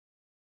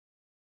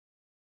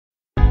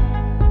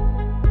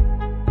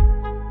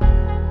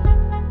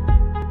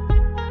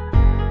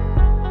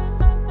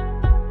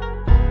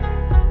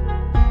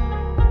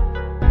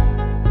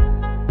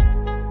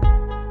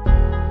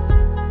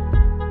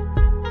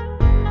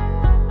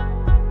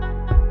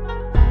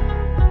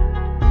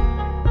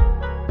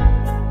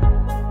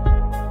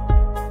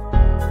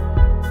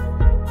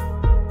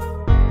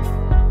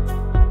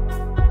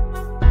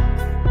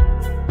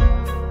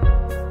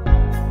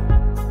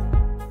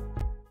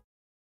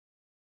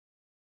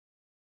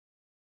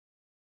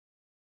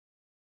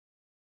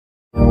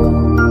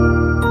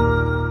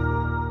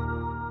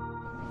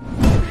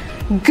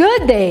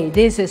Good day!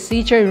 This is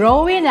Teacher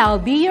Rowan.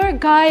 I'll be your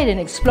guide in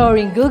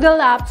exploring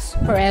Google Apps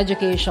for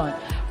education,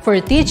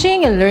 for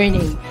teaching and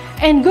learning.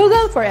 In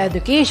Google for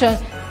Education,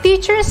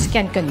 teachers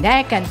can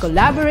connect and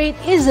collaborate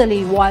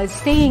easily while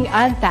staying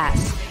on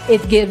task.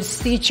 It gives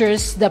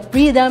teachers the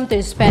freedom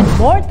to spend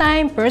more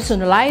time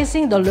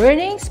personalizing the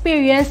learning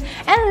experience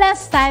and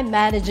less time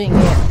managing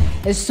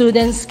it.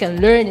 Students can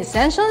learn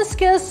essential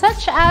skills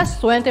such as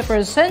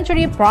 21st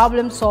century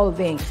problem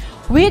solving,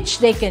 which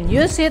they can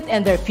use it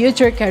in their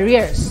future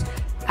careers.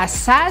 As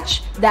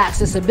such, the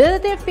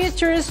accessibility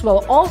features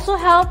will also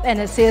help and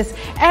assist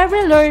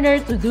every learner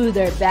to do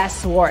their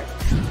best work.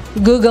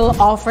 Google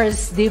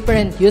offers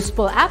different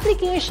useful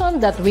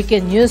applications that we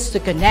can use to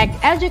connect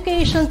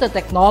education to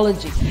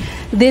technology.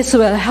 This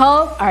will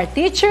help our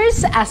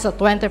teachers as a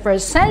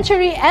 21st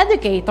century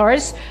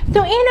educators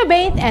to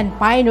innovate and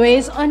find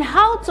ways on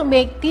how to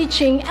make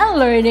teaching and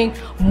learning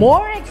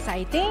more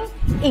exciting,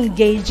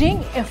 engaging,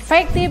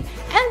 effective,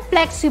 and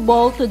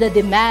flexible to the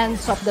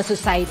demands of the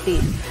society.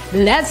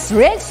 Let's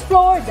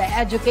re-explore the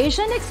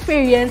education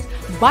experience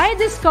by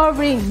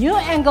discovering new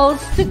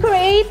angles to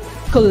create,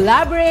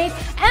 collaborate,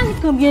 and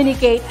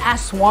communicate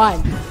as one.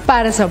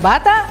 Para sa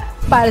bata,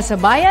 para sa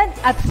bayan,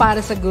 at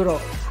para sa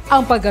guro.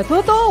 Ang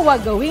pagkatuto,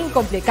 huwag gawing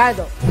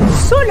komplikado.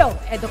 Sulong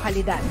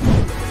edukalidad.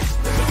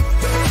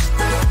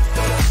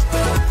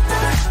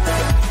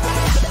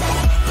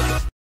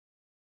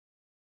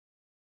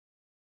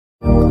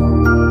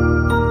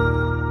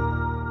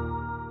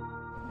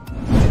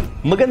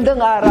 Magandang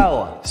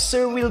araw,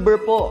 Sir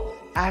Wilbur po,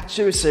 at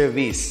your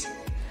service.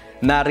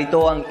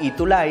 Narito ang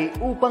ETUlay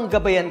upang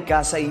gabayan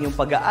ka sa inyong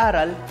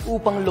pag-aaral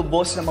upang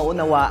lubos na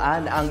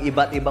maunawaan ang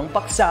iba't ibang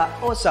paksa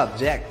o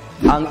subject.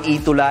 Ang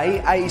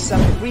ETUlay ay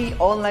isang free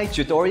online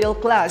tutorial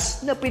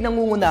class na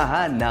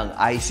pinangungunahan ng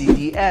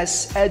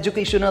ICT's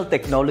Educational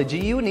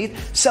Technology Unit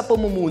sa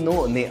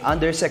pamumuno ni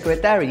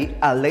Undersecretary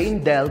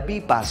Elaine Del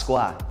B.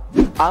 Pascua.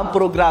 Ang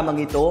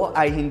programang ito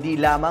ay hindi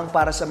lamang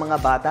para sa mga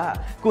bata,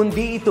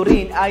 kundi ito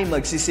rin ay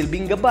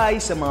magsisilbing gabay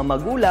sa mga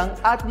magulang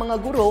at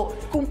mga guro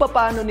kung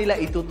paano nila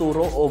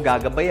ituturo o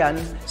gagabayan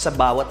sa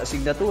bawat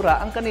asignatura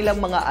ang kanilang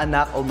mga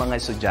anak o mga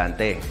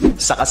estudyante.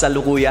 Sa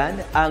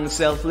kasalukuyan, ang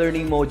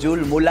self-learning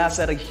module mula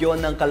sa rehiyon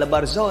ng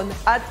Calabarzon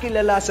at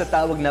kilala sa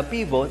tawag na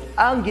Pivot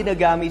ang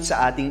ginagamit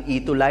sa ating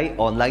ETUlay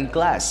online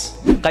class.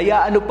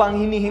 Kaya ano pang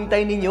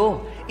hinihintay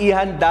ninyo?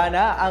 Ihanda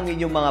na ang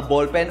inyong mga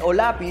ballpen o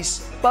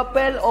lapis,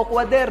 papel o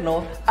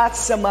kwaderno at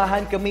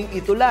samahan kaming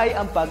itulay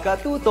ang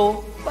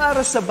pagkatuto para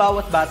sa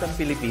bawat batang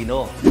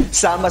Pilipino.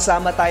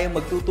 Sama-sama tayong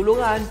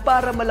magtutulungan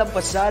para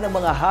malampasan ang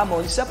mga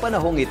hamon sa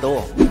panahong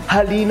ito.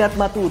 Halina't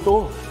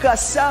matuto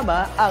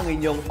kasama ang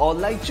inyong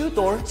online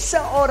tutor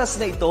sa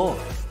oras na ito.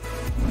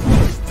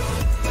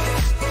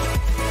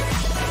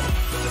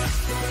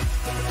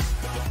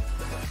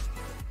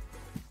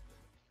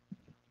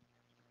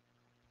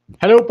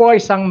 Hello po,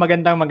 isang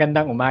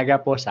magandang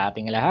umaga po sa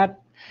ating lahat.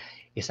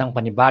 Isang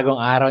panibagong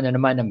araw na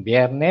naman ng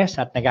Biyernes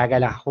at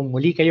nagagalak akong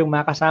muli kayong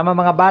makasama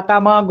mga bata,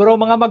 mga guro,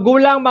 mga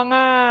magulang,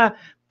 mga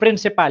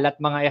principal at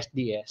mga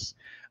SDS.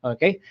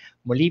 Okay?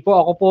 Muli po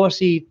ako po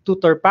si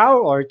Tutor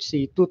Pao or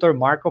si Tutor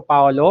Marco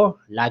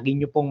Paolo. Lagi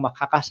niyo pong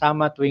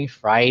makakasama tuwing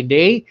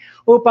Friday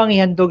upang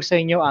ihandog sa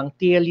inyo ang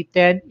TLE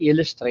 10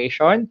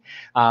 illustration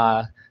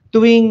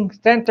tuwing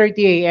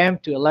 10:30 a.m.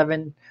 to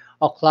 11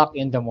 o'clock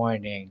in the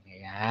morning.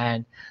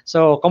 Ayan.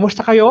 So,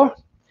 kamusta kayo?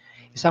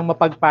 Isang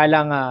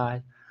mapagpalang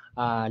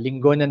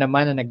linggo na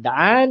naman na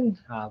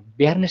nagdaan.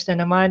 Biyernes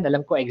na naman.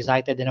 Alam ko,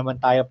 excited na naman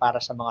tayo para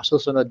sa mga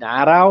susunod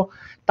na araw.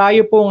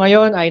 Tayo po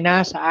ngayon ay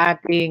nasa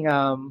ating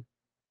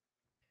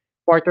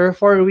quarter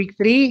 4, week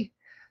 3.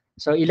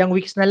 So, ilang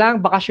weeks na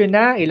lang, bakasyon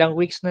na, ilang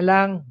weeks na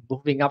lang,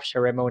 moving up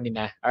ceremony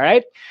na.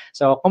 Alright?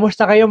 So,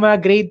 kamusta kayo mga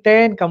grade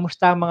 10?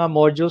 Kamusta ang mga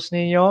modules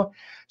ninyo?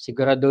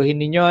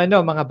 Siguraduhin ninyo,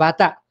 mga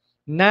bata,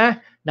 na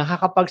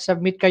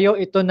nakakapag-submit kayo,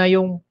 ito na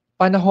yung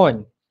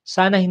panahon.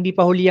 Sana hindi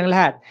pa huli ang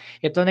lahat.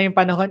 Ito na yung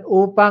panahon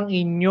upang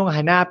inyong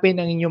hanapin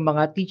ang inyong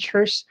mga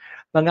teachers,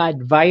 mga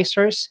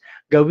advisors,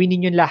 gawin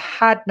ninyo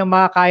lahat na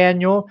makakaya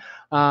nyo,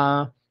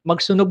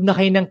 magsunog na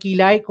kayo ng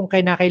kilay kung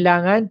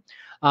kailangan,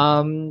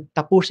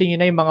 tapusin nyo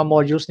na yung mga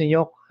modules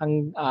ninyo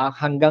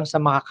hanggang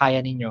sa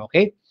makakaya ninyo,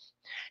 okay?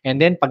 And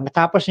then, pag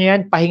natapos nyo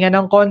yan, pahinga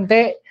ng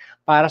konti,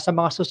 para sa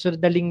mga susunod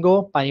na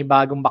linggo,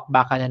 panibagong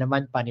bakbakan na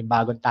naman,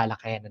 panibagong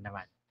talakayan na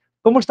naman.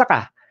 Kumusta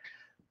ka?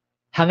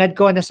 Hangad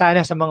ko na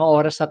sana sa mga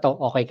oras na to,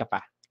 okay ka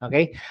pa.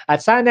 Okay?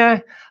 At sana,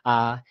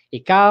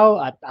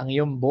 ikaw at ang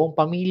iyong buong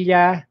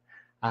pamilya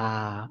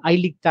ay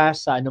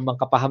ligtas sa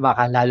anumang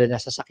kapahamakan, lalo na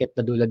sa sakit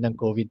na dulot ng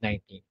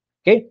COVID-19.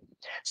 Okay?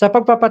 Sa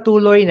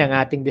pagpapatuloy ng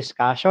ating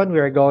discussion,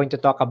 we are going to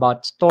talk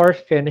about store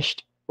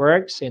finished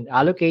works in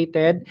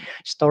allocated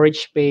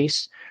storage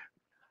space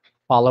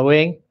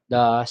following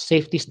the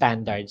safety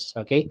standards,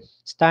 okay?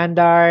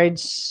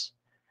 Standards,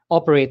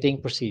 operating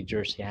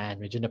procedures.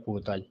 Yan, medyo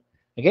naputol.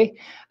 Okay?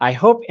 I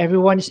hope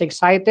everyone is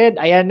excited.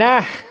 Ayan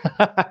na!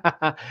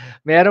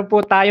 Meron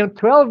po tayong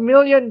 12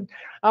 million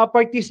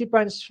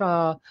participants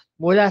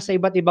mula sa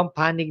iba't ibang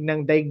panig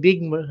ng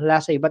daigdig,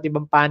 mula sa iba't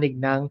ibang panig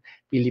ng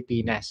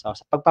Pilipinas. So,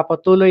 sa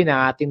pagpapatuloy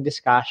na ating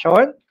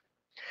discussion,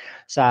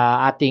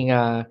 sa ating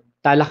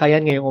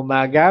talakayan ngayong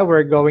umaga,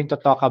 we're going to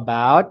talk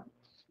about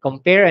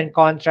compare and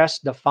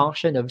contrast the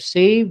function of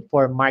Save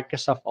for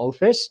Microsoft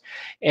Office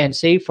and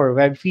Save for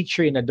Web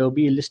feature in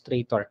Adobe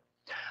Illustrator.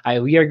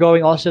 We are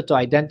going also to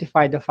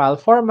identify the file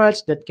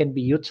formats that can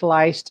be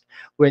utilized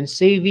when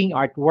saving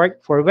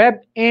artwork for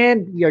web,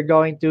 and we are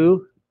going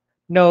to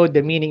know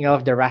the meaning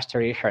of the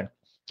restoration.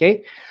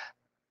 Okay?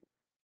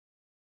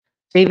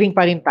 Saving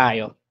pa rin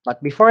tayo.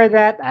 But before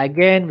that,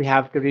 again, we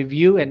have to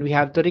review and we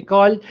have to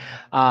recall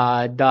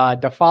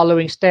the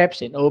following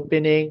steps in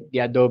opening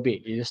the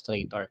Adobe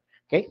Illustrator.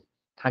 Okay?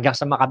 Hanggang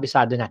sa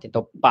makabisado natin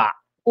ito pa.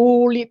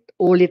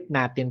 Ulit-ulit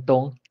natin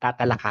tong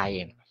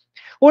tatalakayin.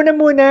 Una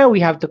muna,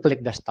 we have to click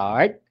the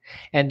start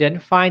and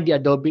then find the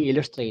Adobe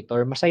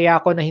Illustrator.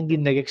 Masaya ako na hindi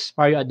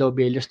nag-expire yung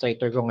Adobe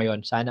Illustrator ko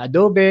ngayon. Sana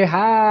Adobe,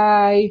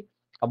 hi!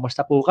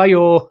 Kamusta po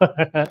kayo?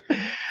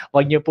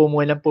 Huwag niyo po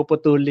munang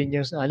puputulin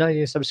yung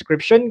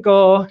subscription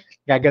ko.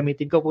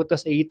 Gagamitin ko po ito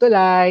sa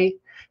ETUlay.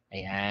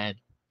 Ayan.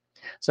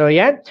 So,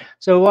 yan.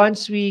 So,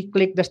 once we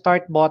click the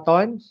start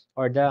button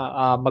or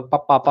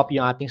magpa-pop up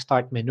yung ating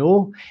start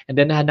menu and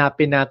then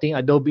hanapin natin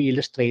Adobe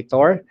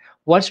Illustrator.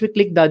 Once we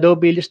click the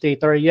Adobe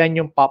Illustrator, yan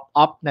yung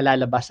pop-up na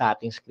lalabas sa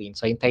ating screen.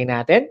 So, hintayin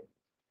natin.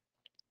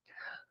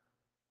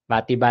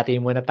 Bati-bati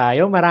muna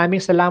tayo.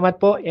 Maraming salamat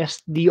po,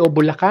 SDO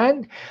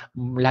Bulacan.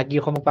 Lagi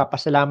ko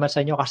magpapasalamat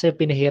sa inyo kasi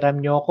pinahiram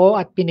nyo ako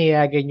at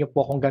pinayagan nyo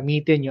po akong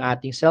gamitin yung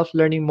ating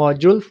self-learning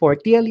module for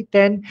TLE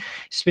 10,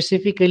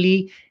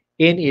 specifically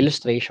in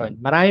illustration.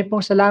 Maraming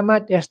pong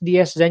salamat,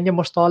 SDS Zenya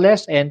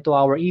Mostoles, and to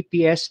our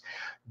EPS,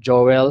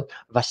 Joel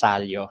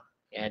Vasallo.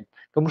 And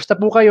kumusta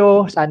po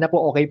kayo? Sana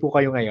po okay po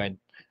kayo ngayon.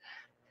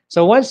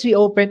 So once we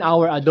open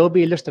our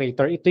Adobe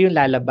Illustrator, ito yung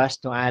lalabas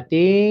ng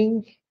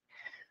ating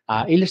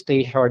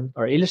illustration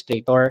or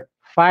Illustrator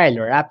file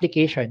or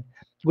application.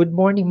 Good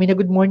morning. May na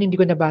good morning. Hindi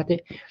ko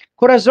nabati.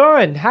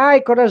 Corazon.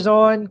 Hi,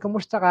 Corazon.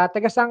 Kumusta ka?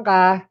 Taga saan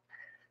ka?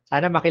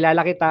 Sana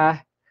makilala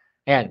kita.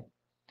 Ayan.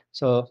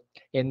 So,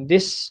 in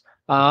this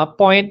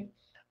point,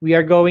 we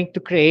are going to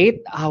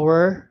create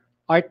our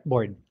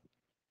artboard.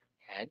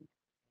 Ayan.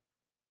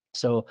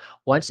 So,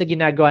 once na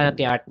ginagawa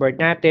natin yung artboard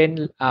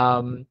natin,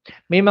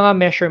 may mga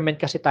measurement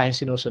kasi tayong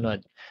sinusunod.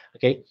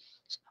 Okay?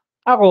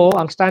 Ako,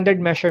 ang standard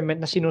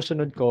measurement na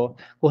sinusunod ko,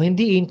 kung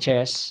hindi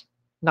inches,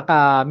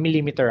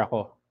 naka-millimeter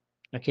ako.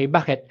 Okay,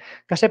 bakit?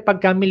 Kasi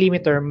pagka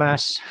millimeter,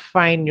 mas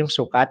fine yung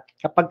sukat.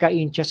 Kapag ka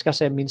inches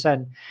kasi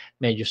minsan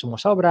medyo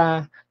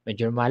sumusobra,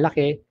 medyo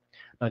malaki.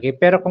 Okay,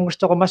 pero kung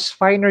gusto ko mas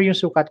finer yung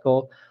sukat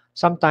ko,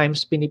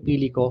 sometimes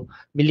pinipili ko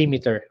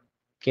millimeter.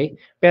 Okay?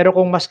 Pero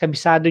kung mas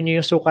kabisado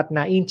nyo yung sukat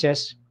na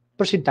inches,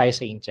 proceed tayo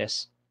sa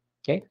inches.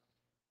 Okay?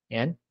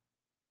 Yan.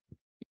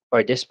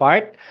 For this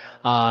part,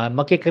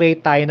 magkikreate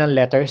tayo ng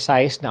letter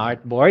size na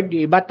artboard.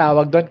 Yung iba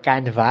tawag doon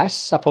canvas.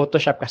 Sa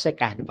Photoshop kasi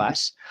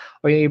canvas.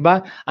 O yung iba,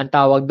 ang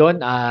tawag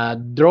doon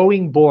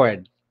drawing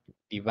board.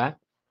 Diba?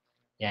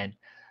 Yan.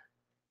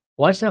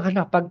 Once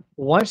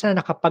na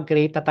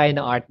nakapag-create na tayo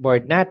ng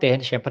artboard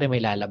natin, syempre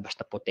may lalabas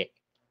na puti.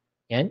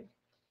 Yan.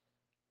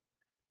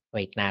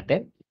 Wait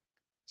natin.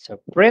 So,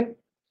 print.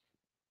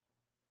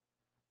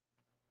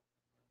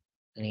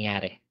 Ano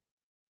nangyari?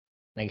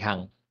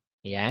 Naghang.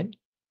 Yan.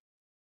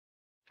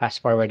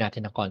 Fast forward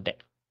natin ng konti.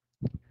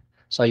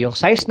 So, yung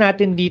size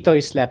natin dito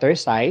is letter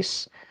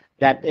size.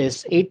 That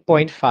is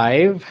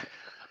 8.5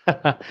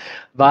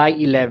 by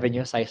 11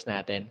 yung size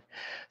natin.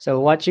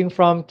 So, watching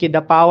from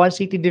Kidapawan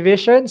City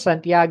Division,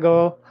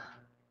 Santiago.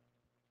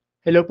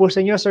 Hello po sa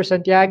inyo, Sir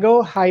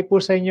Santiago. Hi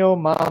po sa inyo,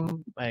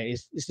 Ma'am.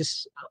 Is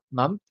this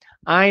Ma'am?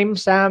 I'm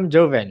Sam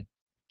Joven.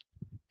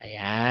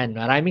 Ayan.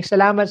 Maraming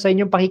salamat sa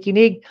inyong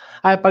pakikinig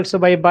at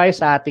pagsubaybay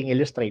sa ating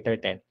Illustrator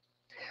 10.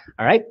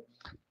 Alright?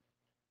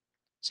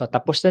 So,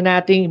 tapos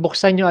na nating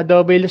buksan yung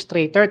Adobe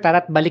Illustrator.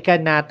 Tara't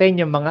balikan natin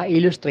yung mga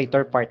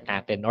Illustrator part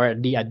natin or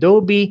the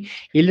Adobe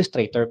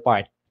Illustrator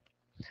part.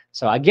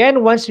 So, again,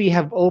 once we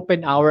have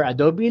opened our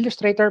Adobe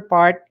Illustrator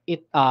part,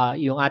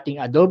 yung ating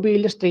Adobe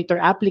Illustrator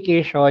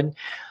application,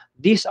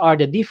 these are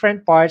the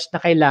different parts na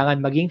kailangan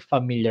maging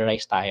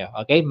familiarize tayo.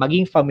 Okay?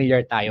 Maging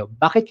familiar tayo.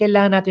 Bakit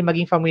kailangan natin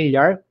maging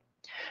familiar?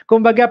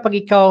 Kumbaga, pag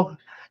ikaw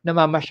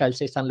namamasyal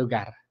sa isang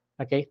lugar,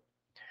 okay?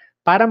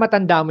 Para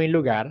matanda mo yung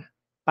lugar,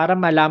 para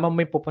malaman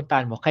mo yung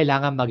pupuntahan mo,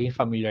 kailangan maging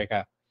familiar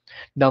ka.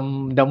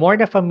 The more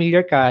na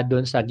familiar ka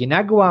doon sa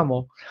ginagawa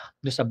mo,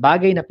 doon sa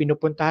bagay na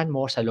pinupuntahan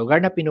mo, sa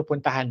lugar na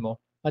pinupuntahan mo,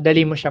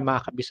 madali mo siya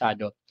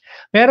makakabisado.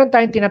 Meron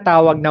tayong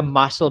tinatawag na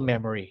muscle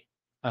memory.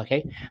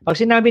 Okay? Pag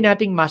sinabi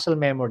nating muscle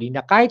memory,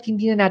 na kahit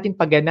hindi na natin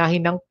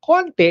pagganahin ng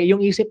konti yung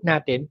isip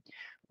natin,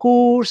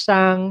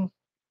 kusang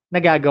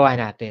nagagawa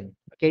natin.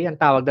 Okay? Ang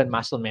tawag doon,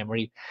 muscle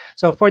memory.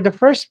 So, for the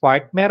first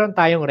part, meron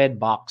tayong red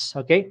box.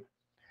 Okay?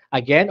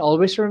 Again,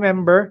 always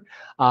remember,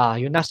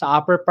 yung nasa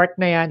upper part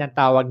na yan, ang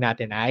tawag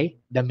natin ay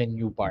the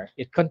menu bar.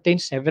 It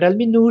contains several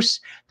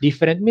menus,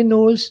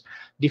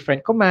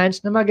 different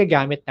commands na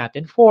magagamit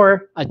natin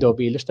for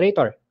Adobe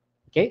Illustrator.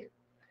 Okay?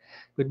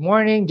 Good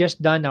morning.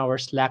 Just done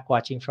our Slack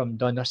watching from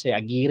Don Jose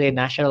Aguirre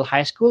National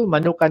High School,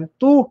 Manukan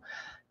 2,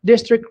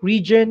 District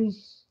Region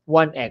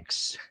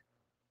 1X.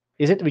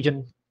 Is it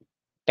Region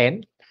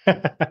 10?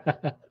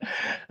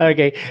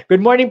 Okay.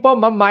 Good morning po,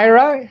 Ma'am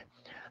Myra.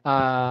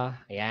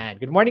 Ayan.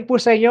 Good morning po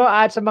sa inyo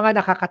at sa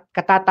mga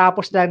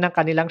nakakatatapos lang ng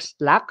kanilang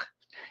Slack.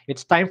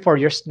 It's time for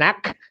your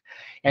snack.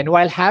 And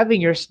while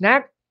having your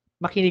snack,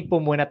 makinig po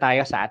muna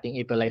tayo sa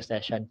ating ETUlay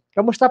session.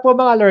 Kamusta po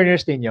mga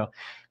learners ninyo?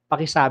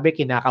 Pakisabi,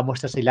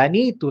 kinakamusta sila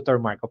ni Tutor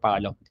Marco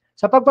Paolo.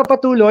 Sa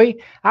pagpapatuloy,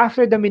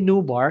 after the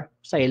menu bar,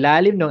 sa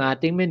ilalim ng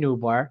ating menu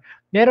bar,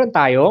 meron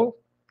tayong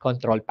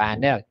control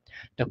panel.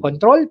 The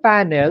control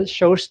panel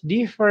shows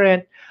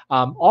different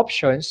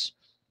options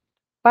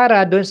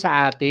para doon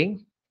sa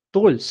ating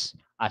tools.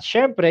 At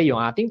syempre, yung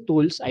ating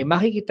tools ay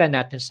makikita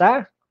natin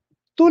sa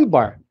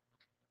toolbar.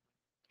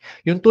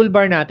 Yung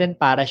toolbar natin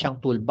para siyang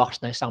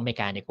toolbox ng isang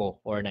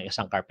mekaniko or ng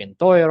isang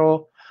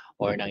karpentero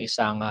or ng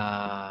isang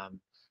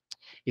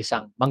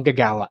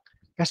manggagawa.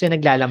 Kasi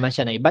naglalaman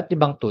siya ng iba't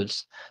ibang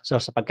tools.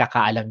 So sa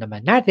pagkakaalam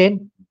naman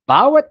natin,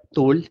 bawat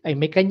tool ay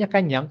may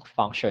kanya-kanyang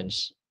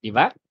functions. Di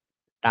ba?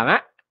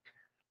 Tama?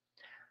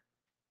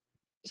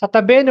 Sa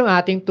tabi ng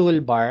ating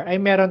toolbar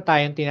ay meron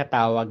tayong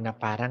tinatawag na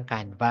parang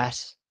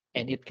canvas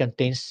and it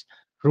contains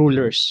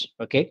rulers.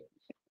 Okay?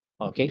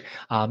 Okay?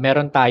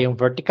 Meron tayong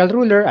vertical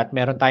ruler at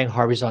meron tayong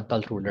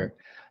horizontal ruler.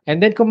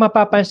 And then kung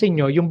mapapansin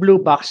nyo, yung blue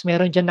box,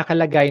 meron dyan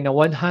nakalagay na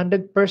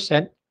 100%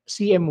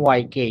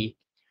 CMYK,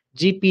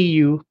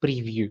 GPU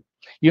preview.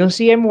 Yung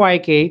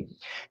CMYK,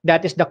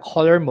 that is the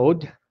color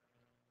mode.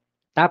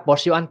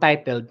 Tapos yung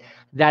untitled,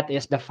 that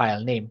is the file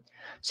name.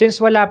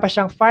 Since wala pa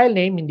siyang file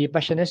name, hindi pa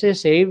siya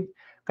nasa-save,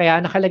 kaya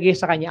nakalagay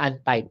sa kanya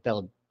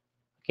untitled.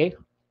 Okay?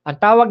 Ang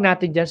tawag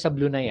natin dyan sa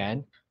blue na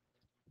yan,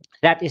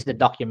 that is the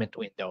document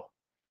window.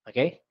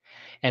 Okay?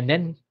 And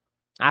then,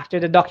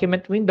 after the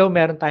document window,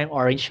 meron tayong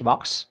orange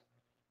box.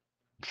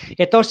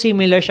 Ito,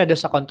 similar siya doon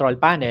sa control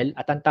panel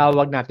at ang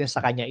tawag natin sa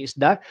kanya is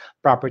the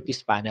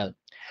properties panel.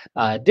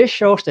 This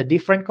shows the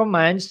different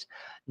commands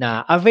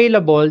na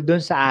available doon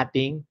sa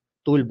ating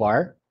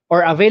toolbar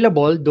or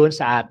available doon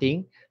sa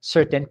ating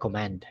certain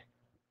command.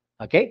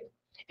 Okay?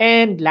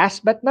 And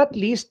last but not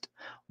least,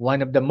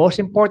 one of the most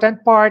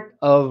important part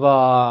of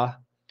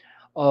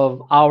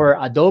our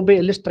Adobe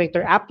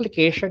Illustrator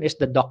application is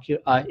the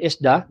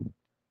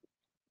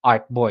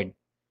artboard.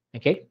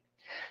 Okay?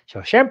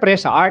 So, syempre,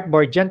 sa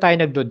artboard, dyan tayo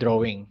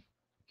nagdo-drawing.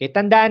 Okay,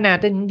 tandaan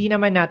natin, hindi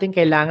naman natin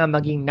kailangan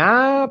maging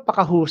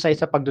napakahusay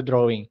sa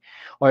pagdo-drawing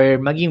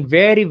or maging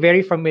very,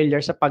 very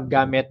familiar sa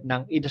paggamit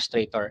ng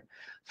Illustrator.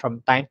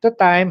 From time to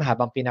time,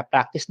 habang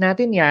pinapractice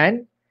natin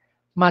yan,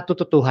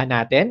 matututuhan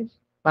natin,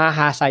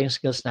 mahahasa yung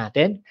skills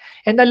natin.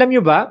 And alam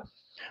nyo ba,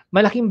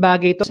 malaking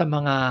bagay ito sa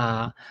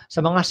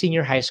mga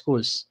senior high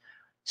schools,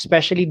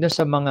 especially dun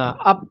sa mga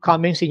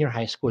upcoming senior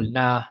high school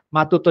na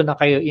matuto na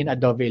kayo in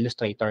Adobe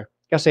Illustrator.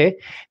 Kasi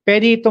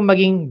pwede itong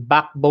maging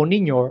backbone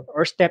ninyo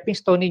or stepping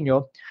stone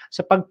ninyo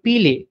sa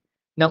pagpili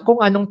ng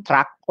kung anong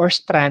track or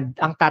strand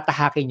ang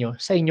tatahakin nyo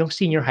sa inyong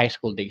senior high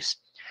school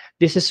days.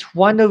 This is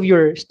one of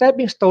your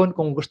stepping stone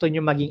kung gusto nyo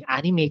maging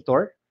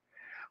animator,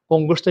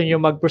 kung gusto nyo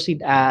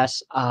mag-proceed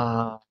as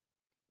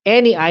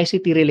any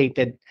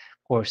ICT-related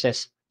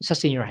courses sa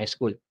senior high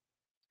school.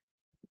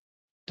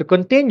 To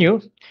continue,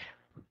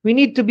 we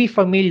need to be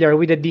familiar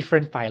with the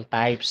different file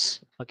types.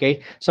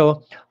 Okay?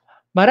 So,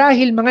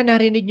 marahil mga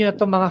narinig nyo na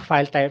itong mga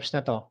file types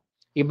na to.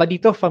 Iba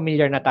dito,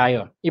 familiar na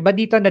tayo. Iba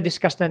dito,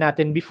 na-discuss na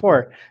natin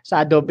before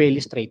sa Adobe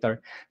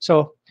Illustrator.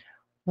 So,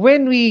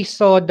 when we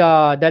saw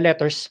the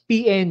letters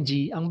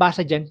PNG, ang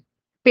basa dyan,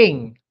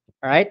 PNG.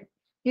 Alright?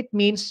 It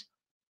means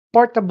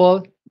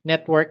Portable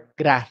Network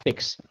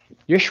Graphics.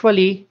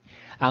 Usually,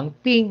 ang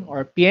PNG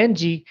or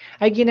PNG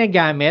ay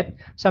ginagamit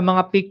sa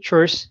mga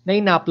pictures na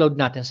ina-upload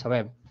natin sa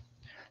web.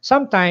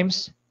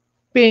 Sometimes,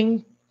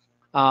 PNG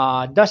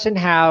doesn't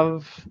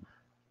have,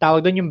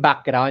 tawag doon yung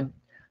background,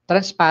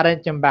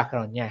 transparent yung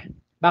background niya.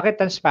 Bakit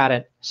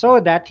transparent?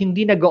 So that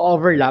hindi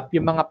nag-overlap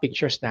yung mga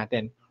pictures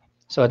natin.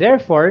 So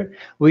therefore,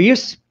 we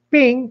use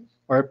PNG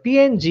or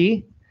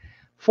PNG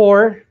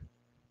for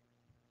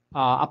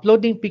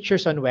uploading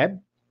pictures on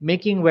web,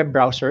 making web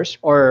browsers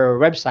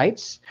or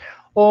websites,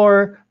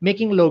 or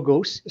making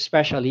logos,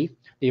 especially.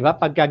 Diba?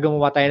 Pagka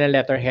gumawa tayo ng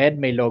letterhead,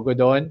 may logo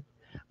doon.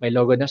 May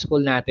logo ng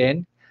school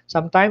natin.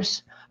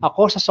 Sometimes,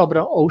 ako sa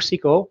sobrang OC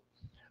ko,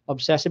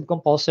 obsessive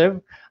compulsive,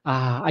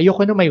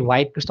 ayoko na may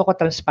white. Gusto ko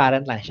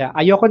transparent lang siya.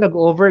 Ayoko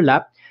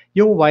nag-overlap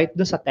yung white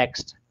dun sa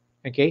text.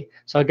 Okay?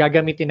 So,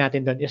 gagamitin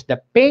natin dun is the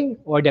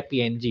PNG or the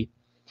PNG.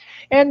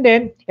 And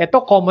then,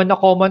 ito common na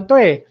common to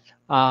eh.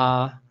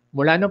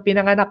 Mula nung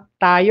pinanganak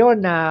tayo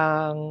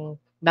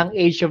ng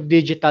age of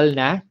digital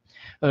na,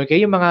 okay,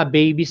 yung mga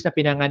babies na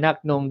pinanganak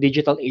nung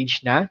digital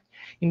age na,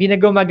 hindi na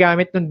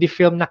gumagamit ng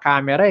di-film na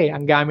camera eh.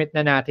 Ang gamit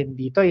na natin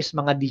dito is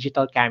mga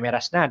digital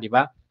cameras na, di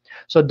ba?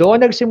 So,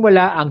 doon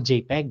nagsimula ang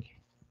JPEG.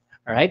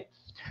 Alright?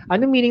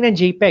 Anong meaning ng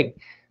JPEG?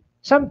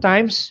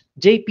 Sometimes,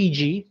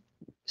 JPG,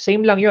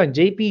 same lang yon,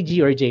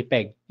 JPG or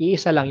JPEG.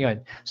 Iisa lang yon.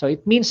 So,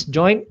 it means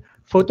Joint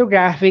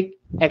Photographic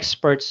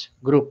experts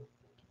group.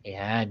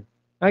 Ayan.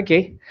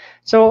 Okay.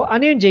 So,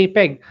 ano yung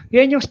JPEG?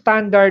 Yan yung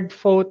standard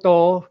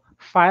photo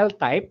file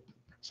type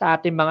sa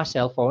ating mga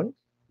cellphone.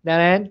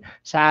 Then,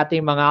 sa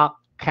ating mga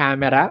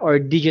camera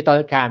or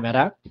digital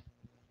camera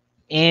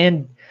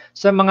and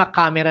sa mga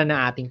camera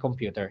na ating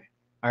computer.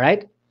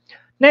 Alright?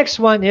 Next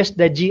one is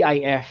the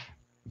GIF.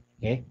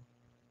 Okay?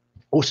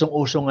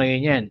 Usong-uso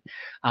ngayon yan.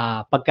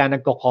 Pagka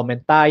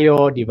nagko-comment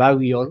tayo, di ba,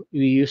 we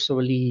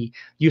usually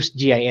use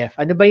GIF.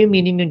 Ano ba yung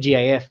meaning ng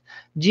GIF?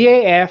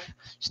 GIF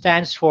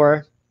stands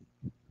for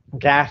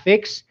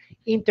Graphics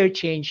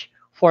Interchange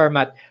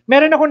Format.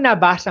 Meron akong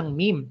nabasang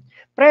meme.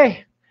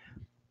 Pre,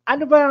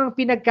 ano ba ang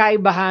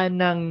pinagkaibahan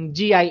ng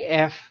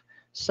GIF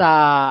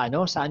sa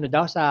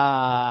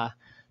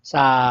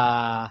sa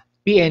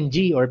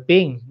PNG or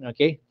PNG,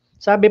 okay?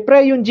 Sabi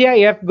pre, yung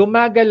GIF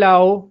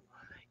gumagalaw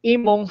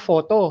imong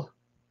photo.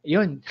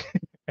 Yun.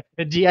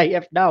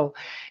 GIF daw.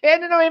 Eh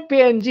ano naman yung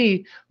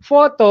PNG?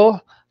 Photo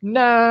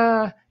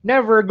na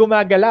never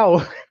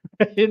gumagalaw.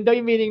 Yun daw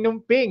yung meaning ng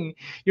ping.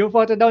 Yung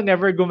photo daw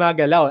never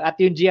gumagalaw. At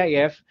yung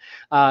GIF,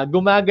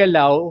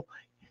 gumagalaw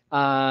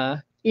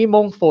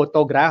imong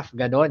photograph.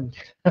 Ganon.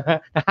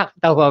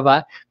 Nakakatawa ba?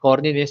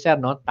 Corny ni sir,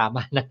 no?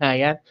 Tama na nga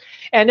yan.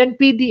 And then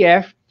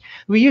PDF,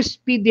 we use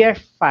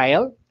PDF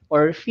file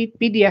or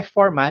PDF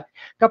format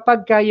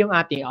kapag yung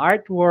ating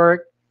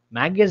artwork,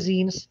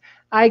 magazines,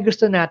 ay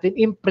gusto natin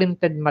in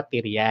printed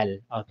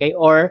material, okay?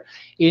 Or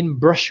in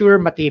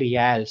brochure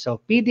material.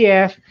 So,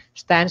 PDF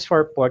stands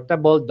for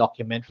Portable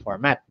Document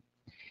Format.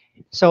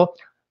 So,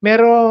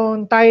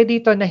 meron tayo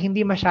dito na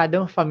hindi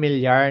masyadong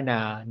familiar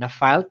na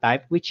file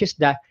type, which is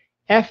the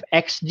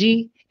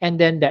FXG and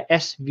then the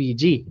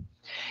SVG.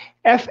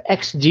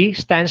 FXG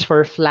stands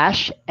for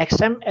Flash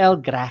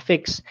XML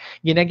Graphics.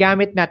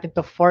 Ginagamit natin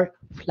to for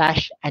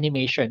Flash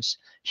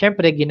animations.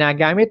 Siyempre,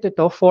 ginagamit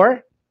ito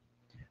for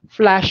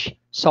Flash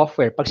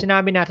software. Pag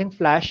sinabi natin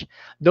Flash,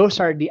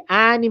 those are the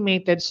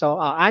animated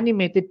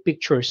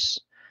pictures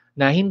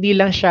na hindi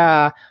lang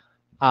siya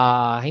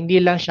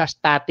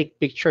static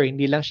picture,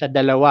 hindi lang siya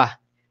dalawa.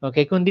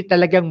 Okay, kundi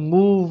talagang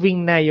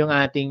moving na yung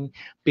ating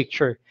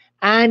picture.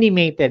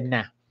 Animated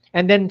na.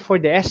 And then for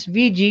the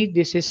SVG,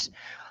 this is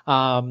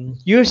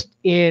used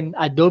in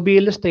Adobe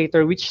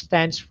Illustrator, which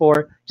stands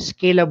for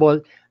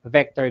Scalable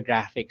Vector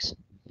Graphics.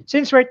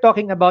 Since we're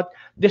talking about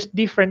these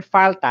different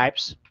file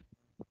types,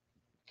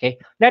 okay,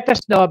 let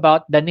us know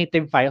about the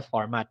native file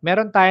format.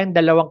 Meron tayong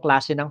dalawang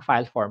klase ng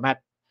file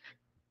format.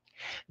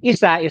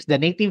 Isa is the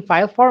native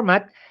file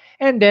format,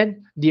 and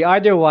then the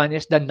other one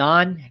is the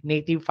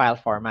non-native file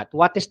format.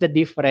 What is the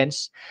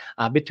difference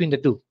between the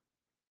two?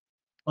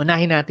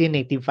 Unahin natin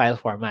native file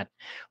format.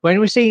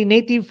 When we say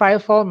native file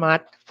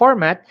format,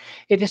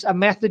 it is a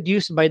method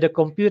used by the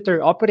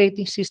computer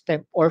operating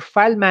system or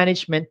file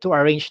management to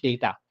arrange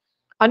data.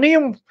 Ano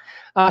yung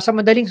sa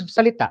madaling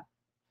salita?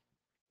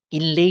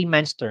 In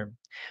layman's term,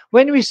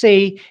 when we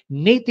say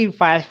native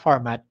file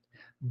format,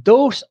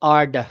 those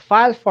are the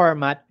file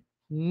format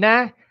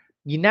na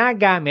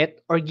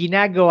ginagamit or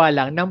ginagawa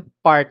lang ng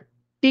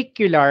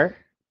particular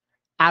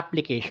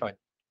application.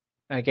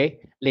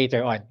 Okay?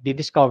 Later on,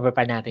 didiscover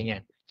pa natin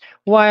yan.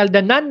 While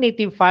the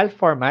non-native file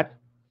format,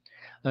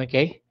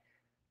 okay,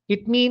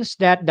 it means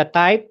that the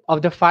type of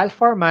the file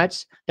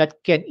formats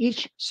that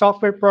each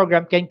software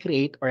program can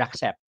create or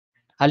accept.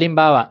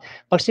 Halimbawa,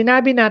 pag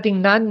sinabi nating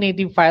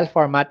non-native file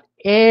format,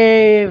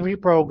 every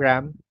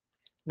program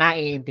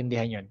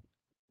naiintindihan yun.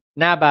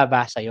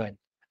 Nababasa yun.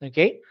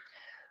 Okay?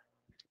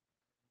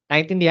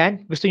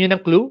 Naintindihan? Gusto niyo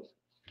ng clue?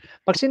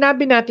 Pag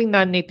sinabi nating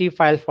non-native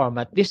file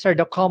format, these are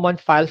the common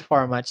file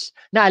formats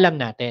na alam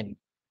natin.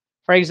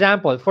 For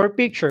example, for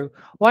picture,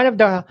 one of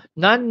the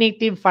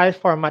non-native file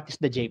format is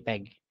the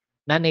JPEG.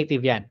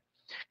 Non-native yan.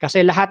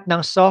 Kasi lahat ng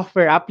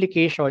software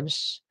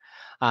applications,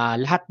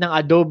 lahat ng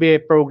Adobe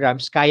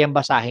programs, kayang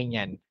basahin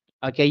yan.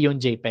 Okay, yung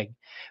JPEG.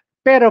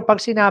 Pero pag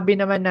sinabi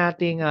naman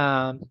nating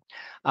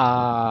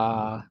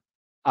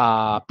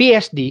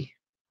PSD,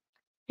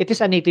 it is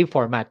a native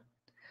format.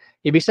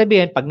 Ibig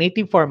sabihin, pag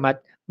native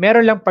format,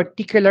 meron lang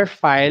particular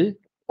file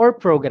or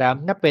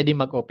program na pwede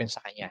mag-open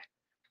sa kanya.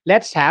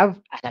 Let's have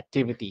an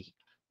activity.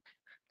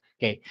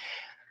 Okay.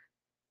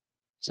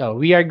 So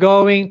we are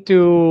going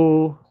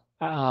to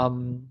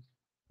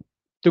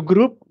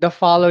group the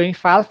following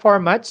file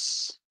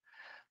formats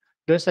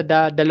doon sa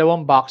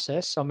dalawang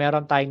boxes. So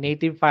meron tayong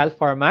native file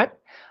format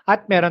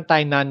at meron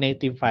tayong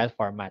non-native file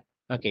format.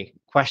 Okay,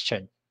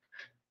 question.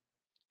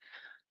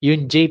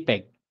 Yung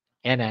JPEG.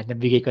 Yan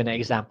nabigay ko na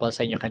example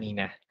sa inyo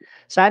kanina.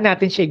 Saan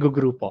natin siya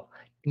igugrupo?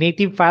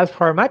 Native file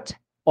format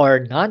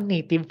or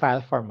non-native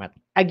file format?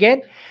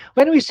 Again,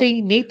 when we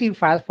say native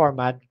file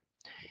format,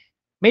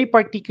 may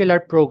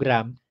particular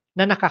program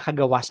na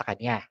nakakagawa sa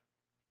kanya.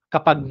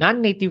 Kapag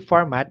non-native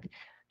format,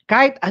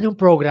 kahit anong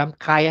program,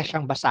 kaya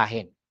siyang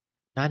basahin.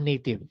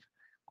 Non-native.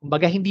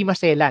 Kumbaga, hindi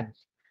maselan.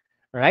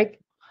 Right?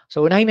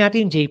 So, unahin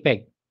natin yung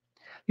JPEG.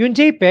 Yung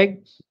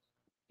JPEG,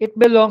 it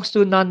belongs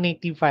to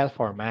non-native file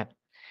format.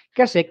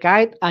 Kasi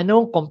kahit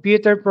anong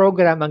computer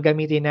program ang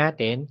gamitin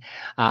natin,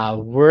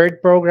 Word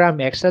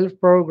program, Excel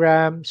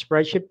program,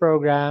 spreadsheet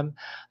program,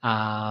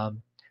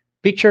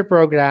 picture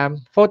program,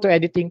 photo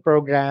editing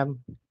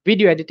program,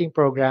 video editing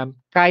program,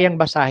 kayang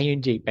basahin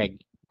yung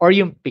JPEG or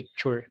yung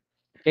picture.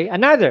 Okay,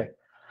 another.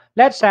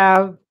 Let's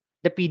have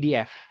the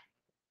PDF.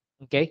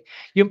 Okay?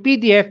 Yung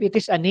PDF, it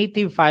is a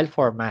native file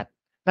format.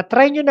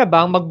 Na-try nyo na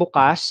bang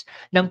magbukas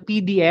ng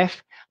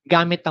PDF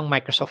gamit ang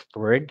Microsoft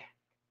Word?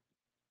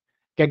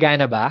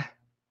 Gagana ba?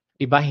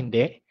 Diba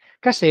hindi?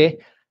 Kasi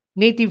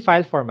native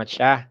file format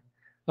siya.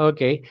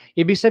 Okay?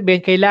 Ibig sabihin,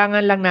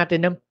 kailangan lang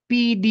natin ng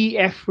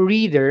PDF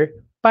reader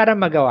para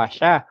magawa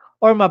siya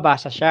or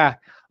mabasa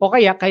siya. O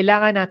kaya,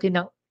 kailangan natin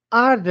ng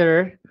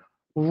other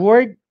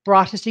word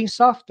processing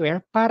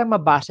software para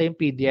mabasa yung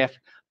PDF.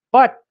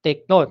 But,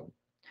 take note,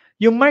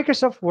 yung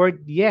Microsoft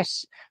Word,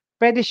 yes,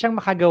 pwede siyang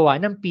makagawa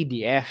ng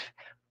PDF.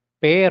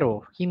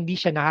 Pero, hindi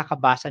siya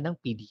nakakabasa ng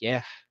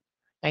PDF.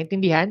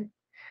 Naintindihan?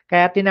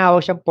 Kaya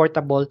tinawag siyang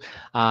portable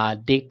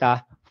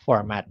data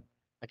format.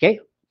 Okay?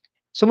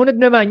 Sumunod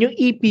naman yung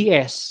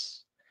EPS.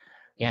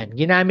 Yan,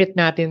 ginamit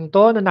natin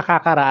to no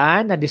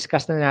nakakaraan,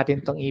 na-discuss na natin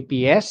tong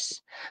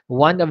EPS,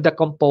 one of the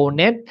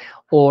component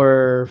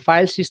or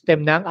file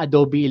system ng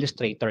Adobe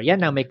Illustrator. Yan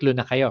ang may clue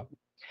na kayo.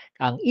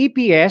 Ang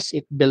EPS,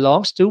 it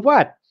belongs to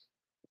what?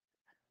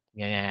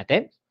 Yan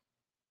natin.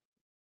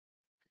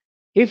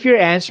 If your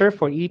answer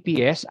for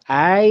EPS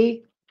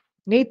ay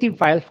native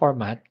file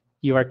format,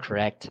 you are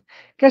correct.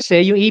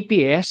 Kasi yung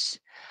EPS,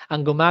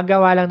 ang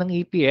gumagawa lang ng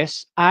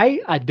EPS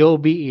ay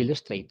Adobe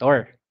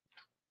Illustrator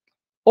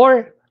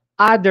or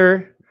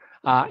other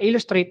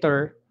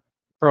Illustrator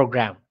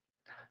program.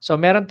 So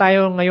meron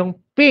tayo ngayong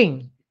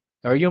PNG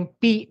or yung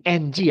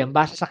PNG. Ang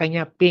basa sa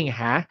kanya PNG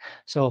ha.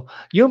 So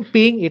yung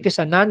PNG, it is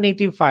a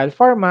non-native file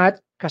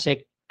format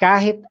kasi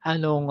kahit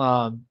anong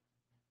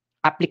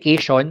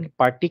application,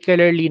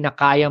 particularly na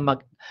kaya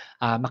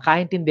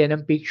makaintindi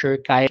ng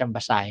picture, kaya siyang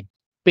basahin.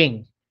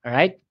 PNG.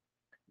 Alright?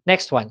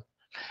 Next one.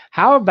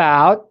 How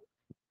about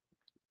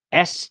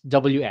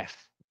SWF?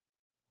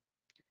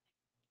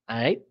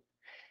 Alright?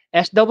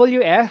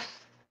 SWF,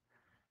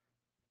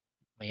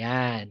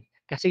 ayan.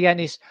 Kasi yan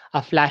is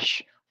a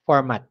flash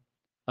format.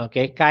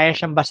 Okay? Kaya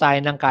siyang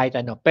basahin ng kahit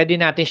ano. Pwede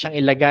natin siyang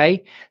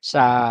ilagay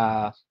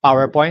sa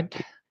PowerPoint,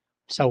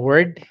 sa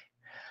Word,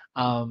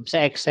 sa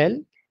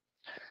Excel,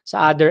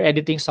 sa other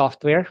editing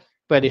software.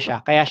 Pwede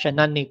siya. Kaya siya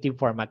non-native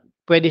format.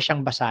 Pwede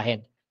siyang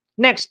basahin.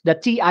 Next, the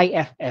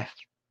TIFF.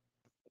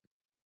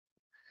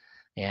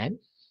 Ayan.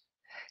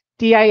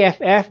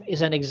 TIFF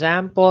is an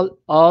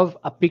example of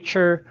a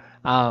picture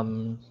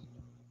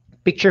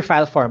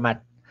file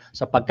format.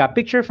 So pagka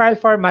picture file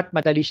format,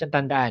 madali siyang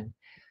tandaan.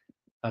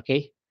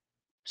 Okay?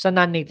 Sa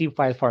non-native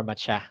file format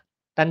siya.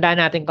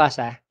 Tandaan natin class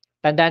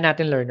Tandaan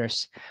natin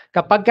learners.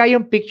 Kapag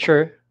yung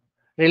picture,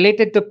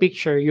 related to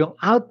picture, yung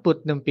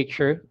output ng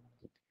picture,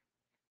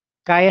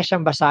 kaya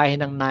siyang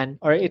basahin ng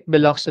or it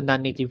belongs to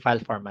non-native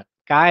file format.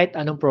 Kahit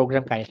anong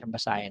program kaya siyang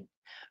basahin.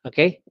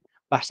 Okay?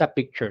 Basta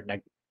picture.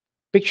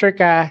 Nag-picture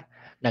ka,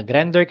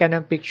 nag-render ka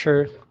ng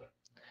picture,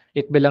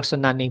 it belongs to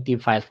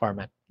non-native file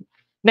format.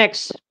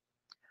 Next,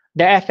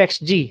 the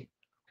FXG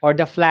or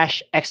the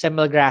Flash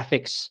XML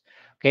graphics.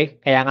 Okay?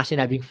 Kaya nga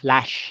sinabing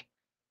Flash.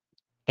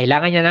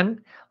 Kailangan niya ng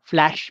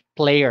Flash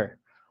player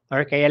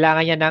or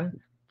kailangan niya ng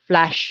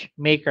Flash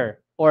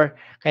maker or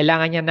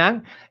kailangan niya ng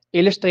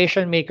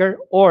illustration maker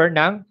or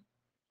ng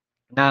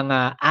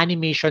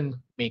animation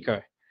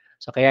maker.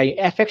 So kaya yung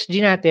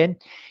FXG natin,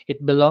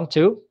 it belong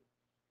to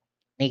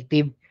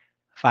native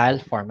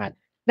file format.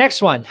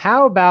 Next one,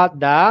 how about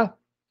the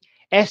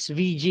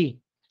SVG?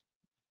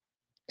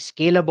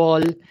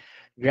 Scalable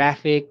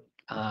graphic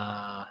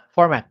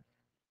format.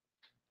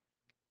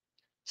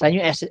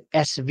 Saan yung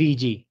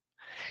SVG?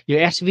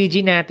 Yung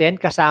SVG natin,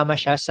 kasama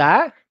siya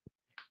sa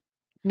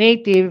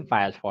native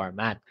file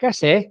format.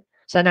 Kasi,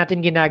 saan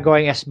natin ginagawa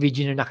yung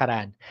SVG nung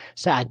nakaraan?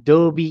 Sa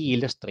Adobe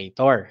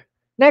Illustrator.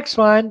 Next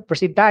one,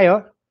 proceed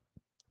tayo.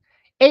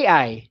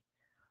 AI.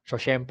 So,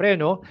 syempre,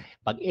 no,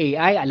 pag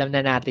AI, alam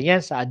na natin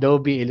yan sa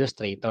Adobe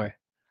Illustrator.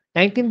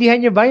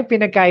 Naintindihan nyo ba yung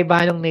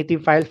pinagkaibahan ng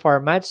native file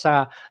format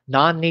sa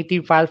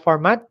non-native file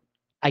format?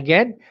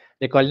 Again,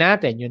 recall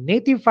natin, yung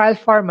native file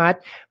format,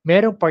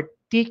 merong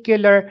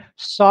particular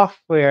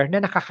software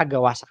na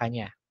nakakagawa sa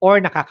kanya or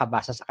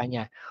nakakabasa sa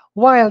kanya.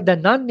 While the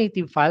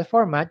non-native file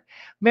format,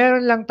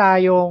 meron lang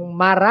tayong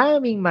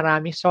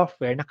maraming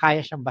software na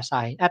kaya siyang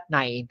basahin at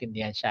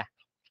naiintindihan siya.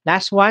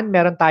 Last one,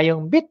 meron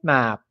tayong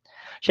bitmap.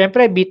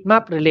 Siyempre,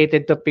 bitmap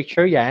related to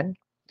picture yan.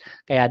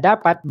 Kaya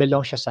dapat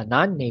belong siya sa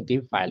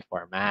non-native file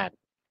format.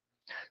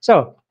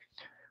 So,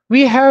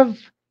 we have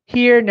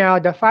here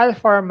now the file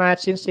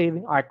formats in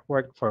saving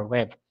artwork for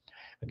web.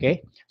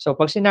 Okay? So,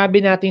 pag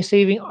sinabi natin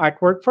saving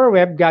artwork for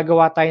web,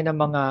 gagawa tayo ng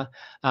mga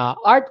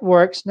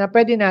artworks na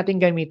pwede natin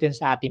gamitin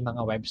sa ating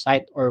mga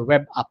website or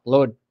web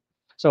upload.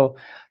 So,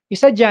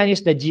 isa dyan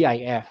is the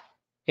GIF,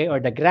 okay,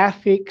 or the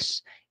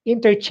Graphics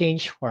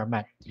Interchange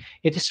Format.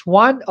 It is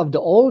one of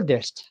the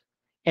oldest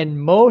and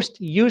most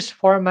used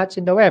formats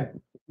in the web.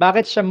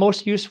 Bakit siya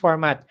most used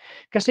format?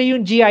 Kasi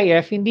yung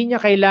GIF, hindi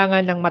niya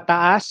kailangan ng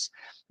mataas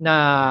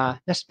na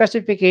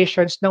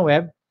specifications ng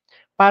web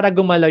para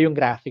gumalaw yung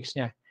graphics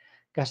niya.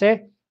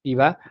 Kasi, di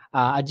ba,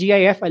 a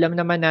GIF, alam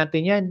naman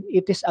natin yan,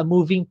 it is a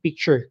moving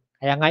picture.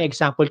 Kaya nga,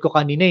 example ko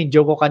kanina, yung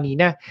joke ko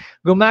kanina,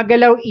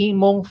 gumagalaw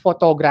imong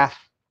photograph.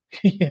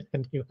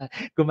 Diba?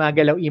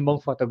 Gumagalaw imong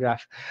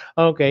photograph.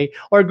 Okay?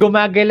 Or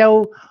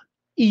gumagalaw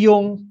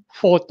iyong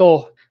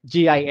photo,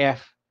 GIF.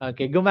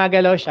 Okay?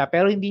 Gumagalaw siya,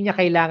 pero hindi niya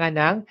kailangan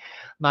ng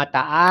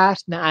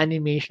mataas na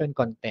animation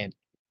content.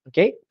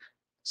 Okay?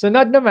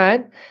 Sunod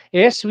naman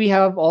is we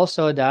have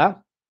also the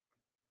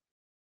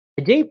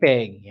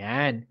JPEG.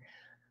 Yan.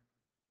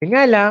 Yun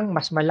nga lang,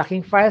 mas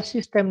malaking file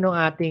system ng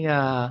ating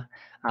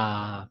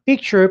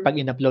picture pag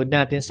in-upload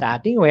natin sa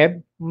ating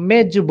web,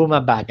 medyo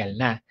bumabagal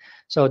na.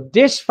 So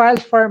this file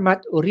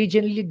format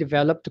originally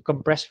developed to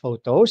compress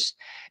photos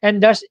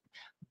and thus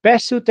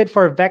best suited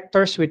for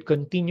vectors with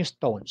continuous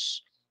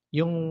tones.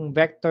 Yung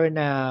vector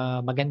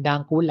na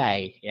magandang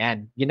kulay,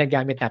 yan,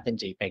 ginagamit natin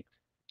JPEG.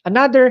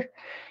 Another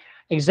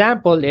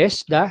example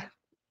is the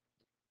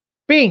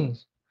ping.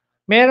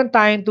 Meron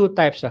tayong two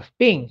types of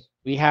ping.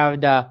 We have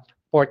the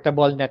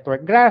portable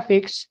network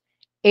graphics,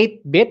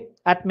 8-bit,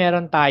 at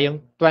meron tayong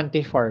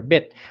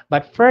 24-bit.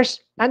 But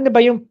first, ano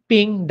ba yung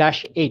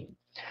ping-8?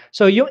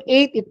 So yung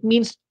 8, it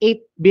means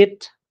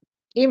 8-bit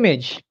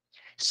image,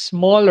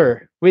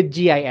 smaller with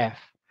GIF.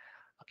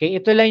 Okay,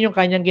 ito lang yung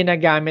kanyang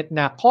ginagamit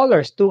na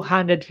colors,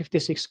 256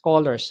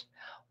 colors,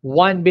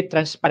 1-bit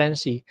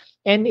transparency,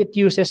 and it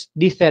uses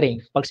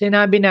dithering. Pag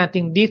sinabi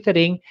nating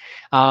dithering,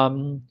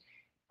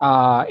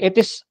 it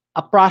is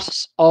a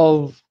process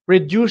of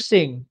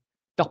reducing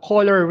the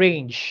color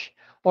range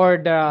or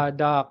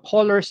the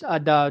colors,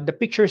 the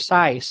picture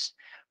size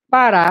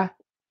para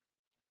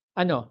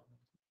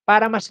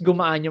para mas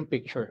gumaan yung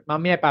picture.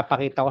 Mamaya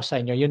papakita ko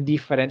sa inyo yung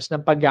difference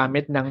ng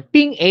paggamit ng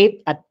ping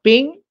 8 at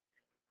ping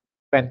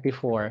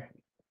 24.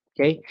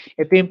 Okay?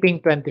 Ito yung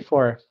ping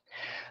 24.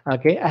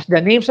 Okay? As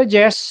the name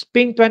suggests,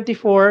 ping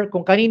 24,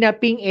 kung kanina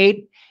ping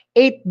 8,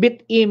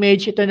 8-bit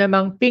image, ito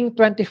namang ping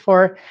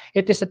 24,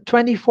 it is a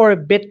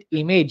 24-bit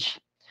image.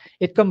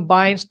 It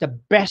combines the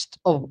best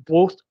of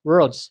both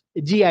worlds,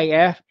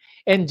 GIF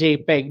and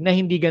JPEG, na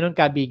hindi ganun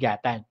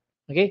kabigatan.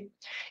 Okay?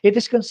 It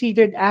is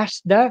considered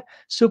as the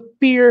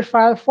superior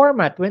file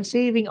format when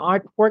saving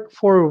artwork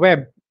for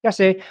web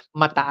kasi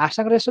mataas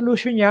ang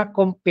resolution niya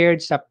compared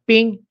sa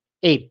ping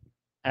 8.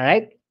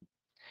 Alright?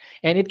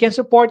 And it can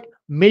support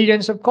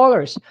millions of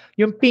colors.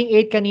 Yung ping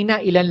 8 kanina,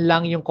 ilan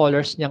lang yung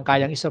colors niyang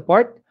kayang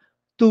isupport?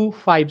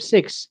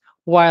 256.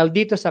 While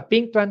dito sa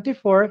ping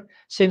 24,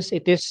 since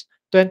it is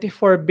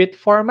 24-bit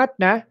format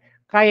na,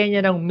 kaya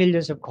niya ng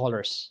millions of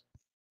colors.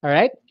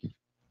 Alright?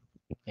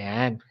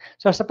 Yan.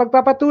 So sa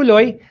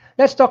pagpapatuloy,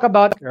 let's talk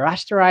about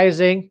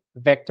rasterizing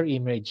vector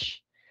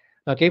image.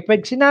 Okay,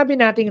 pag sinabi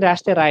nating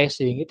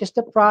rasterizing, it is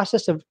the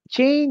process of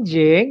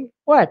changing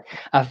what?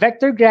 A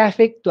vector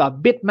graphic to a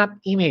bitmap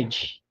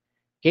image.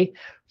 Okay,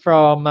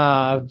 from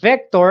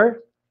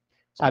vector,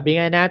 sabi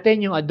nga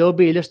natin yung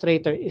Adobe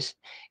Illustrator is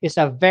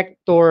a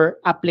vector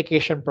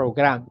application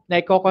program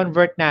na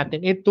i-convert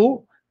natin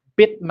into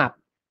bitmap.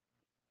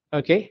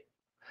 Okay?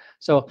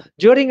 So,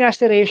 during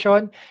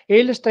rasterization,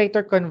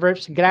 Illustrator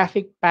converts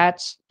graphic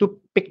paths to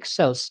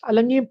pixels.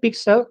 Alam niyo yung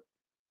pixel?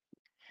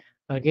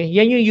 Okay?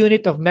 Yan yung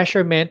unit of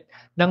measurement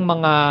ng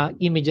mga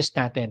images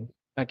natin.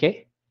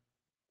 Okay?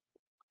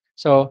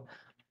 So,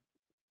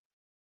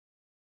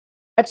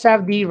 let's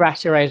have the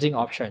rasterizing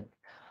option.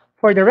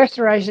 For the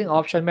rasterizing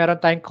option,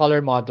 meron tayong color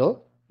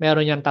model.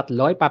 Meron yung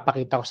tatlo.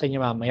 Ipapakita ko sa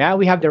inyo mamaya.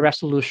 We have the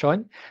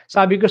resolution.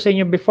 Sabi ko sa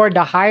inyo, before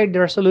the higher the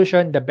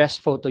resolution, the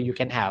best photo you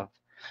can have.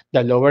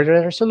 The lower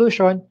the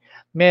resolution,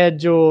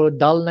 medyo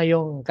dull na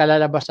yung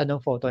kalalabasan ng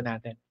photo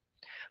natin.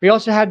 We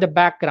also have the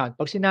background.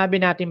 Pag sinabi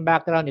natin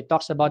background, it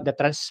talks about the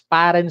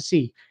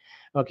transparency.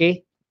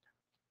 Okay?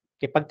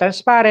 Kapag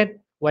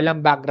transparent,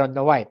 walang background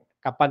na white.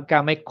 Kapag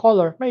may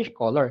color, may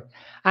color.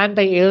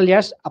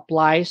 Anti-alias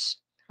applies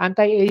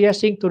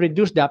anti-aliasing to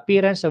reduce the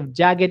appearance of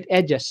jagged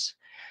edges.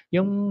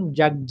 Yung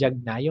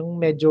jag-jag na,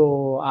 yung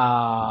medyo,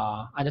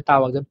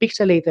 tawag doon,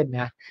 pixelated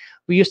na,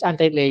 we use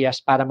anti-alias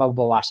para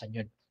mabawasan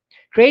yun.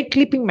 Create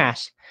clipping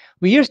mask.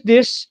 We use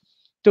this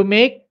to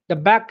make the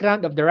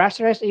background of the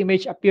rasterized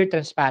image appear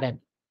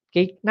transparent.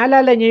 Okay?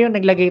 Naalala niyo yung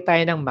naglagay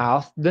tayo ng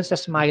mouth dun sa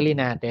smiley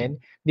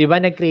natin. Di ba?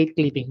 Nag-create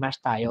clipping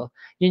mask tayo.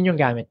 Yun yung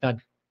gamit nun.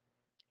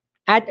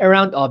 Add a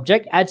round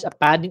object adds a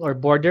padding or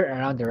border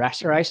around the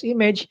rasterized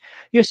image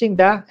using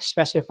the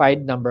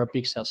specified number of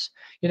pixels.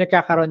 Yung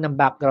nagkakaroon ng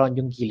background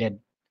yung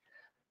gilid.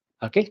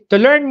 Okay? To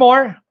learn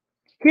more,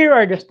 here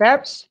are the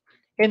steps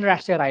in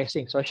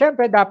rasterizing. So,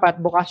 syempre, dapat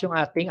bukas yung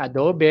ating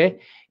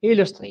Adobe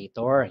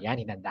Illustrator.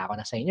 Yan, hinanda ko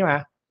na sa inyo,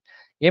 ha.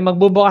 Yan,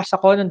 magbubukas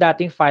ako ng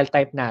dating file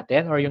type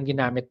natin or yung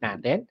ginamit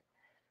natin.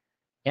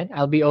 Yan,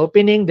 I'll be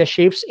opening the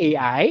Shapes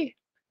AI.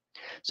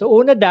 So,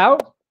 una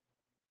daw,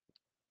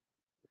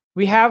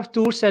 we have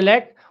to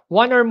select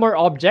one or more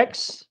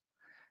objects.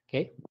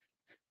 Okay.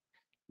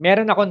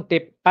 meron akong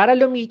tip. Para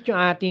lumit yung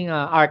ating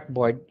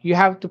artboard, you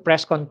have to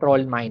press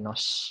Control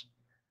minus.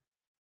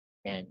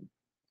 Yan.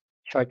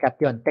 Shortcut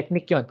yun.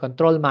 Technique yun.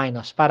 Control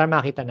minus para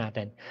makita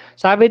natin.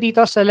 Sabi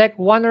dito, select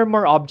one or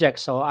more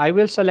objects. So, I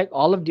will select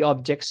all of the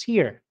objects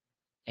here.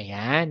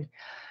 Ayan.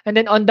 And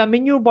then on the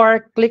menu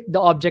bar, click the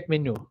object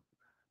menu.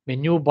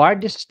 Menu bar,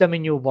 this is the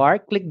menu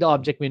bar. Click the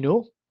object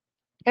menu.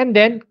 And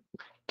then,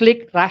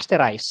 click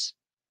rasterize.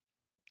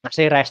 I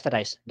say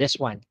rasterize. This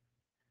one.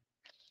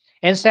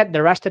 And set the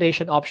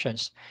rasterization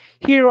options.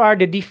 Here are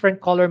the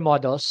different color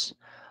models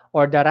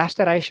or the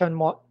rasterization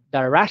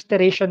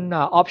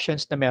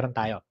options na meron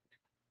tayo.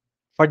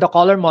 For the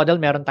color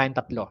model, meron tayong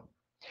tatlo.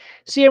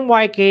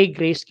 CMYK,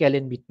 grayscale,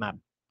 and bitmap.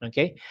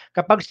 Okay?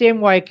 Kapag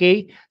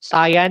CMYK,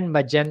 cyan,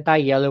 magenta,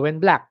 yellow,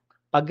 and black.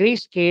 Pag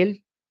grayscale,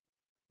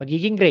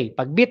 magiging gray.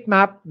 Pag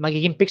bitmap,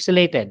 magiging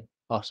pixelated.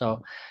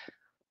 So,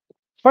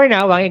 for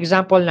now, ang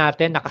example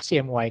natin,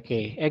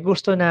 naka-CMYK.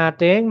 Gusto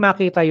nating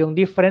makita yung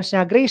difference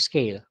na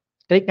grayscale.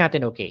 Click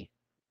natin OK.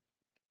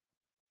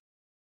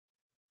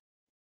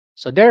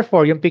 So,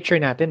 therefore, yung picture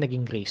natin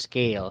naging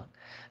grayscale.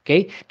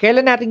 Okay?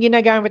 Kailan natin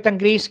ginagamit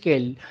ang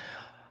grayscale?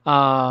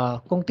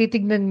 Kung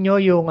titignan nyo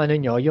yung,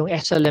 yung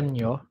SLM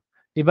nyo,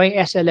 di ba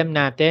yung SLM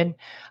natin,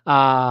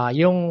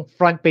 yung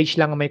front page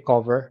lang may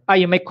cover,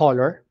 yung may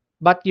color,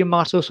 but yung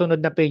mga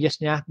susunod na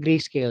pages niya,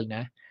 grayscale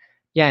na.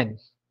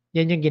 Yan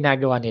yung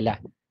ginagawa nila.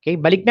 Okay?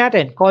 Balik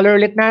natin. Color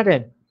ulit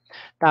natin.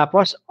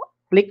 Tapos,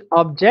 click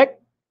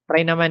object.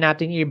 Try naman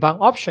natin yung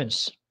ibang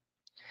options.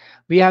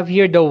 We have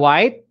here the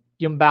white,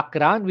 yung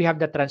background. We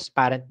have the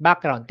transparent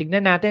background.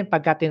 Tignan natin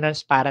pagka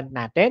transparent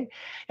natin.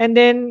 And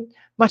then,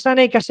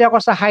 masanay kasi ako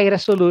sa high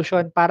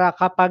resolution para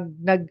kapag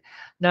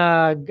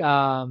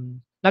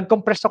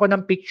nag-compress ako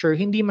ng picture,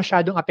 hindi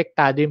masyadong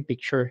apektado yung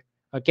picture.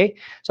 Okay?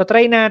 So,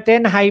 try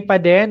natin. High pa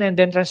din. And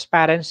then,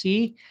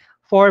 transparency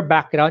for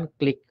background.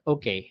 Click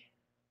OK.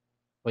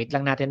 Wait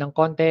lang natin ng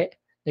konti.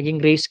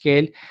 Naging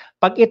grayscale.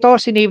 Pag ito,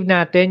 sinave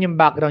natin, yung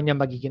background niya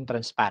magiging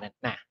transparent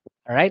na.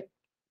 Alright?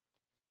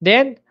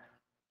 Then,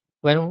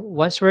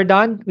 once we're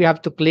done, we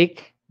have to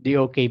click the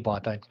OK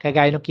button.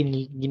 Kagaya nung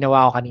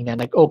ginawa ko kanina,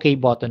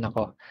 nag-OK button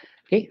ako.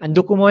 Okay?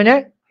 Undo ko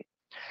muna.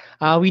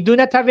 We do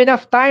not have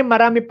enough time.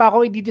 Marami pa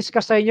ako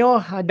i-discuss sa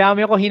inyo.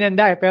 Dami ako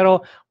hinanda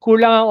pero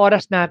kulang ang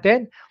oras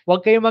natin.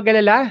 Huwag kayong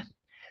mag-alala.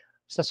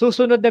 Sa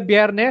susunod na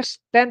Biyernes,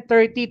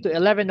 10:30 to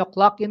 11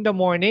 o'clock in the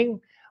morning,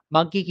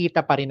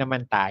 magkikita pa rin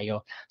naman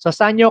tayo. So,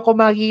 saan nyo ako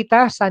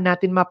makikita? Saan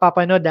natin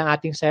mapapanood ang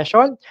ating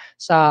session?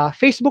 Sa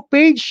Facebook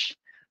page,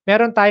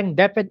 meron tayong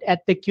DepEd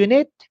Edtech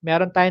Unit,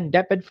 meron tayong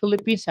DepEd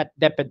Philippines at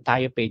DepEd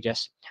Tayo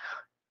pages.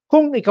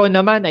 Kung ikaw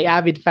naman ay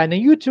avid fan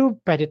ng YouTube,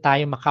 pwede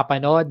tayong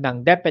makapanood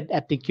ng DepEd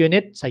Edtech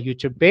Unit sa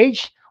YouTube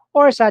page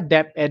or sa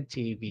DepEd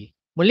TV.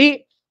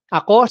 Muli,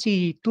 ako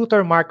si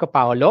Tutor Marco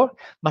Paolo.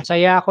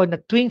 Masaya ako na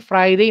tuwing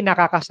Friday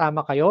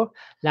nakakasama kayo.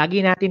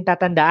 Lagi natin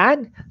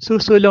tatandaan,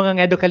 susulong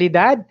ang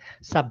edukalidad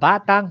sa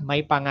batang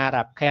may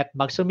pangarap. Kaya't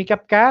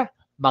magsumikap ka,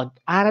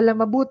 mag-aral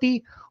ang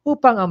mabuti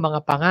upang ang mga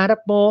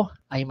pangarap mo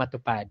ay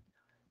matupad.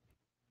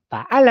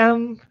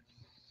 Paalam!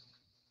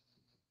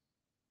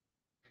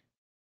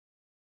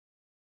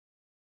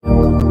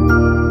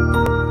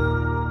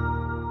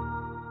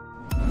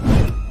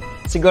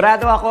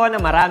 Sigurado ako na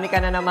marami ka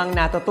na namang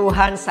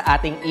natutuhan sa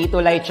ating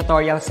ETUlay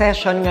tutorial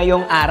session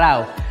ngayong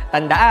araw.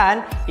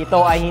 Tandaan, ito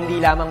ay hindi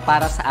lamang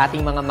para sa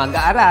ating mga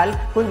mag-aaral,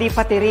 kundi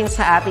pati rin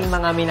sa ating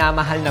mga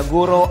minamahal na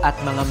guro at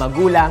mga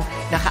magulang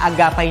na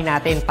kaagapay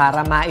natin para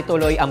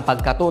maituloy ang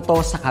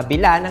pagkatuto sa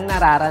kabila ng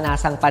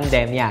nararanasang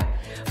pandemya.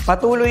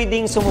 Patuloy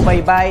ding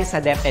sumubaybay sa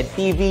DepEd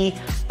TV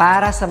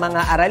para sa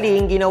mga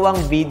araling ginawang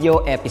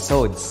video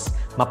episodes.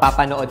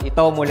 Mapapanood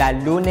ito mula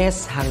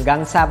Lunes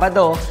hanggang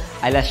Sabado,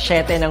 alas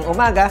 7 ng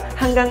umaga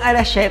hanggang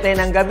alas 7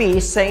 ng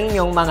gabi sa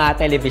inyong mga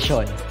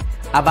telebisyon.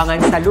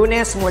 Abangan sa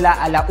Lunes mula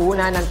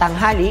 1:00 ng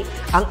tanghali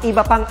ang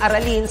iba pang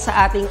aralin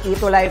sa ating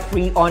ETUlay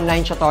free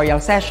online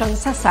tutorial session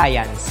sa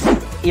Science.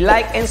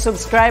 I-like and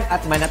subscribe at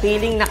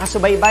manatiling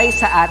nakasubaybay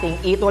sa ating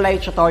ETUlay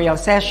tutorial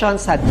session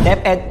sa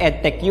DepEd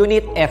Edtech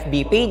Unit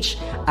FB page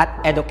at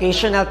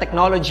Educational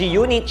Technology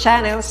Unit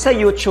channel sa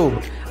YouTube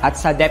at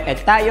sa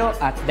DepEd Tayo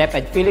at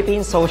DepEd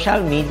Philippines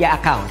social media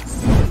accounts.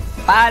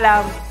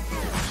 Paalam!